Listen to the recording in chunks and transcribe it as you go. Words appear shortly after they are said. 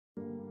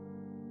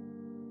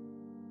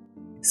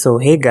So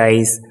hey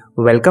guys,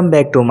 welcome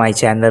back to my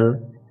channel.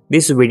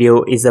 This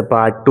video is a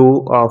part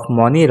 2 of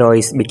Mouni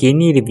Roy's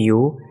bikini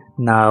review.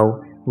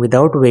 Now,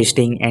 without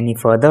wasting any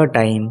further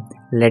time,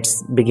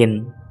 let's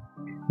begin.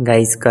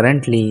 Guys,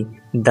 currently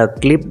the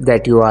clip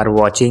that you are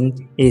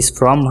watching is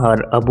from her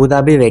Abu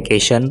Dhabi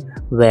vacation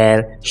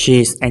where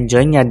she is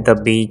enjoying at the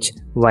beach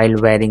while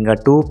wearing a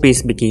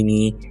two-piece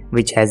bikini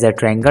which has a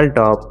triangle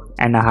top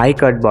and a high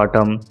cut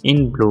bottom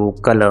in blue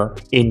color,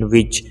 in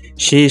which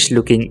she is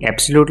looking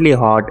absolutely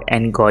hot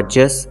and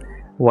gorgeous.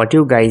 What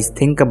you guys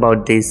think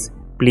about this?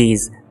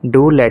 Please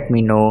do let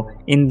me know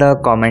in the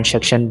comment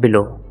section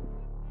below.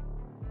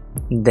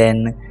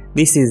 Then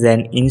this is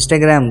an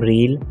Instagram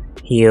reel.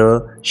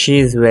 Here she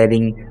is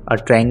wearing a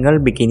triangle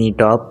bikini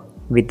top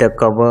with a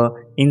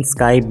cover in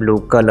sky blue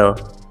color,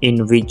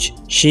 in which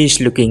she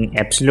is looking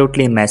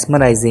absolutely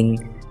mesmerizing.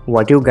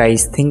 What you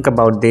guys think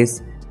about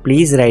this?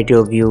 Please write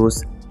your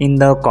views in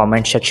the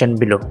comment section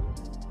below.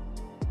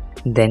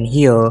 Then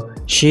here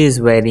she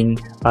is wearing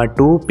a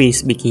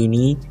two-piece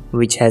bikini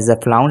which has a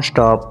flounce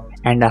top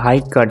and a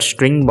high cut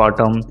string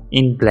bottom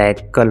in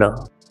black color.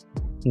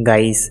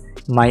 Guys,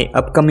 my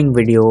upcoming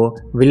video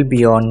will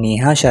be on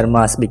Neha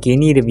Sharma's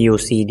bikini review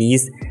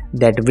series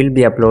that will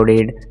be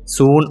uploaded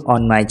soon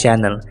on my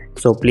channel.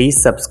 So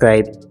please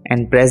subscribe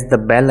and press the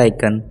bell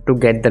icon to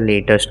get the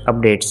latest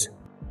updates.